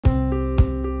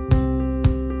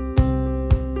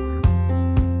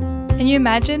Can you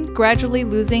imagine gradually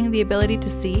losing the ability to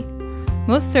see?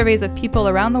 Most surveys of people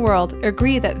around the world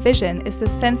agree that vision is the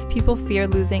sense people fear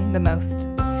losing the most.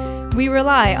 We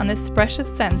rely on this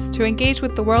precious sense to engage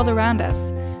with the world around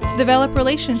us, to develop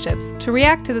relationships, to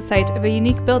react to the sight of a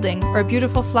unique building or a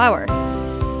beautiful flower.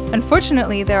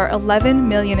 Unfortunately, there are 11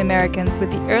 million Americans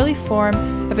with the early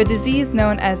form of a disease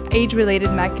known as age-related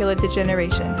macular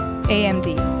degeneration,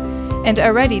 AMD, and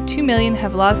already 2 million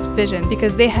have lost vision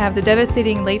because they have the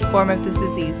devastating late form of this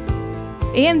disease.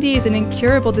 AMD is an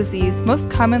incurable disease most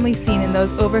commonly seen in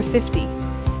those over 50.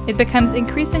 It becomes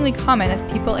increasingly common as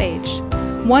people age.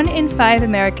 1 in 5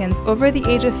 Americans over the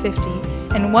age of 50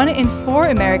 and 1 in 4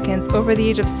 Americans over the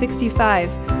age of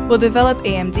 65 will develop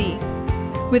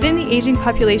AMD. Within the aging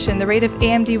population, the rate of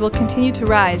AMD will continue to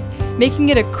rise, making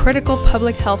it a critical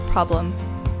public health problem.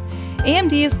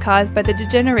 AMD is caused by the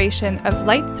degeneration of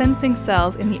light-sensing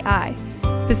cells in the eye,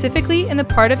 specifically in the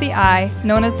part of the eye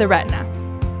known as the retina.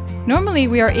 Normally,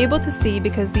 we are able to see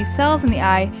because these cells in the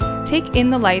eye take in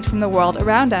the light from the world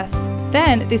around us.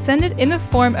 Then, they send it in the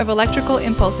form of electrical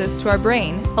impulses to our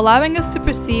brain, allowing us to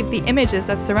perceive the images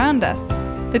that surround us,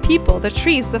 the people, the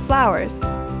trees, the flowers.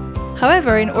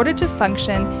 However, in order to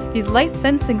function, these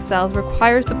light-sensing cells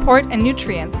require support and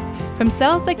nutrients from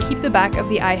cells that keep the back of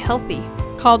the eye healthy,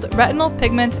 called retinal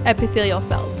pigment epithelial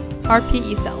cells,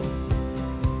 RPE cells.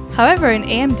 However, in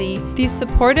AMD, these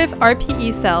supportive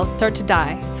RPE cells start to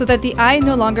die, so that the eye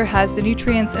no longer has the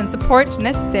nutrients and support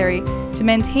necessary to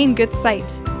maintain good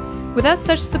sight. Without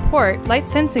such support,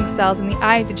 light-sensing cells in the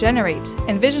eye degenerate,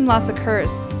 and vision loss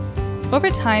occurs. Over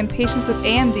time, patients with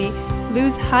AMD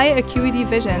lose high acuity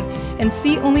vision and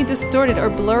see only distorted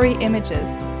or blurry images,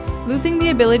 losing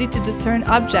the ability to discern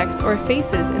objects or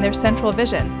faces in their central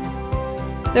vision.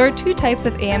 There are 2 types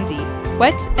of AMD,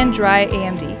 wet and dry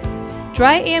AMD.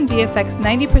 Dry AMD affects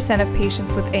 90% of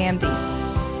patients with AMD.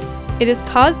 It is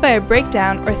caused by a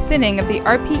breakdown or thinning of the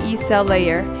RPE cell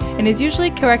layer and is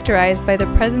usually characterized by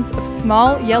the presence of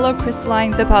small yellow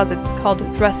crystalline deposits called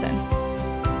drusen.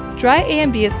 Dry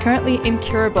AMD is currently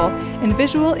incurable, and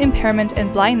visual impairment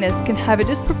and blindness can have a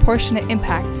disproportionate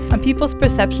impact on people's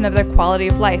perception of their quality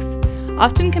of life,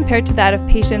 often compared to that of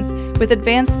patients with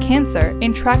advanced cancer,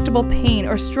 intractable pain,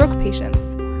 or stroke patients.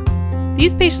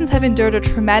 These patients have endured a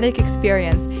traumatic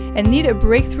experience and need a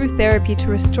breakthrough therapy to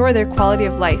restore their quality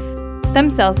of life. Stem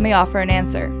cells may offer an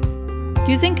answer.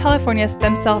 Using California's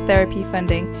stem cell therapy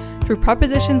funding through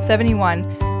Proposition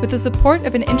 71, with the support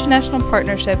of an international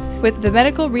partnership with the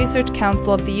Medical Research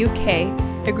Council of the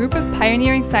UK, a group of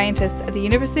pioneering scientists at the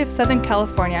University of Southern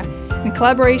California, in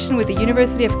collaboration with the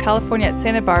University of California at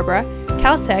Santa Barbara,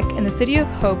 Caltech, and the City of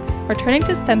Hope, are turning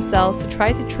to stem cells to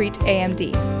try to treat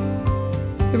AMD.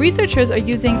 The researchers are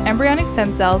using embryonic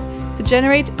stem cells to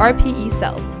generate RPE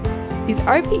cells. These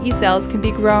RPE cells can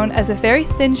be grown as a very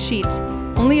thin sheet,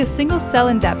 only a single cell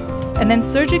in depth, and then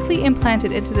surgically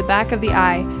implanted into the back of the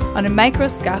eye on a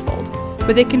microscaffold,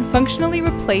 where they can functionally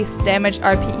replace damaged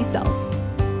RPE cells.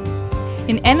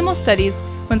 In animal studies,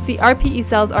 once the RPE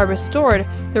cells are restored,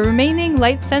 the remaining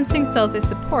light-sensing cells they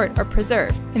support are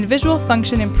preserved, and visual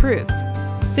function improves.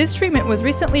 This treatment was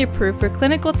recently approved for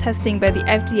clinical testing by the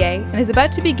FDA and is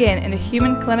about to begin in a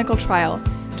human clinical trial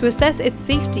to assess its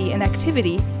safety and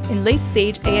activity in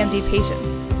late-stage AMD patients.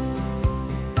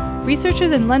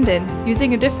 Researchers in London,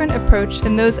 using a different approach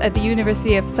than those at the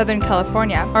University of Southern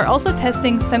California, are also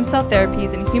testing stem cell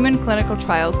therapies in human clinical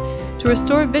trials to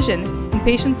restore vision in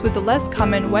patients with the less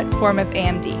common wet form of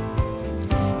AMD.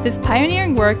 This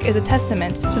pioneering work is a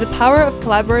testament to the power of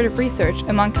collaborative research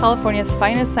among California's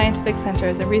finest scientific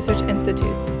centers and research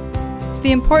institutes, to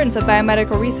the importance of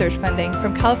biomedical research funding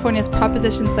from California's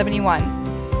Proposition 71,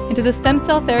 and to the stem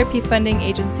cell therapy funding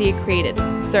agency it created,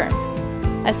 CERM.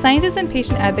 As scientists and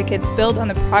patient advocates build on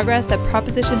the progress that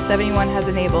Proposition 71 has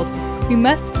enabled, we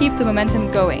must keep the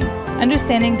momentum going,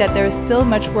 understanding that there is still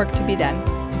much work to be done.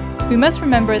 We must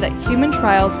remember that human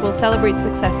trials will celebrate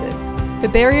successes,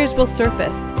 but barriers will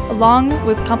surface, along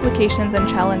with complications and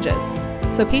challenges,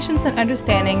 so patience and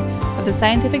understanding of the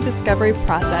scientific discovery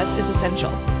process is essential.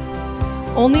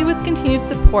 Only with continued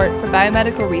support for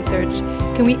biomedical research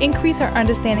can we increase our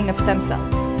understanding of stem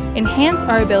cells, enhance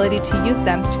our ability to use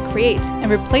them to create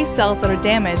and replace cells that are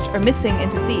damaged or missing in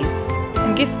disease,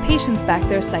 and give patients back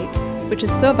their sight, which is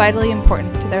so vitally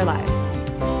important to their lives.